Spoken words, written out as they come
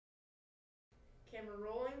Camera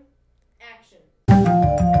rolling. Action.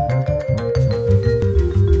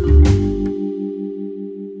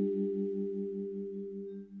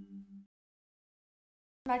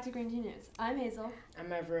 Back to Green Team News. I'm Hazel.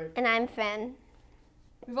 I'm Everett. And I'm Finn.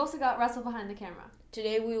 We've also got Russell behind the camera.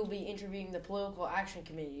 Today we will be interviewing the Political Action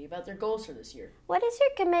Committee about their goals for this year. What is your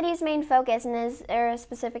committee's main focus, and is there a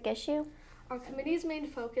specific issue? Our committee's main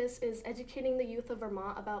focus is educating the youth of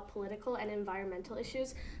Vermont about political and environmental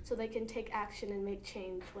issues so they can take action and make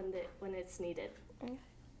change when it's needed.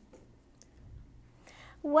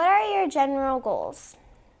 What are your general goals?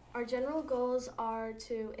 Our general goals are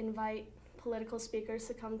to invite political speakers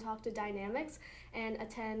to come talk to Dynamix and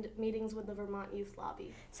attend meetings with the Vermont Youth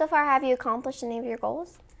Lobby. So far, have you accomplished any of your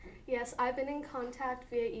goals? Yes, I've been in contact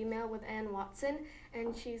via email with Ann Watson,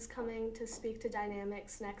 and she's coming to speak to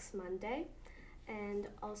Dynamix next Monday. And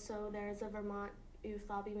also there's a Vermont Youth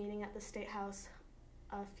Lobby meeting at the State House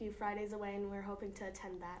a few Fridays away, and we're hoping to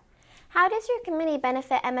attend that. How does your committee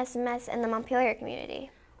benefit MSMS and the Montpelier community?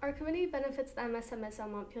 Our committee benefits the MSMS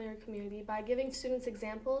and Montpelier community by giving students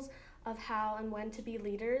examples of how and when to be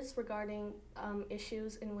leaders regarding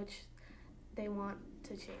issues in which they want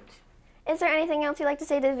to change. Is there anything else you'd like to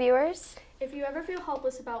say to the viewers? If you ever feel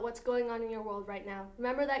hopeless about what's going on in your world right now,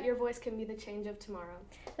 remember that your voice can be the change of tomorrow.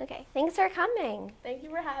 Okay, thanks for coming. Thank you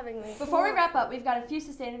for having me. Before we wrap up, we've got a few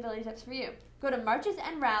sustainability tips for you. Go to marches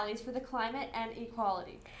and rallies for the climate and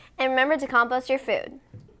equality. And remember to compost your food.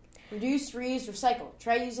 Reduce, reuse, recycle.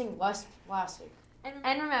 Try using less plastic.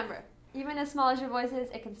 And remember, even as small as your voice is,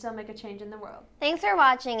 it can still make a change in the world. Thanks for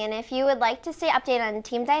watching, and if you would like to stay updated on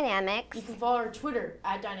Team Dynamix, You can follow our Twitter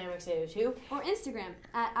at Dynamix802. Or Instagram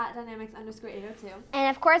at Dynamix_802. and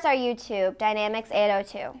of course our YouTube,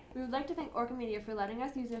 Dynamix802. We would like to thank Orca Media for letting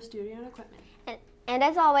us use their studio and equipment. And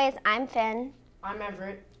as always, I'm Finn. I'm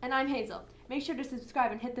Everett. And I'm Hazel. Make sure to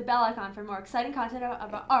subscribe and hit the bell icon for more exciting content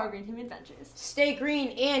about our Green Team adventures. Stay green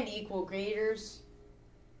and equal graders.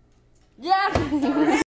 Yeah!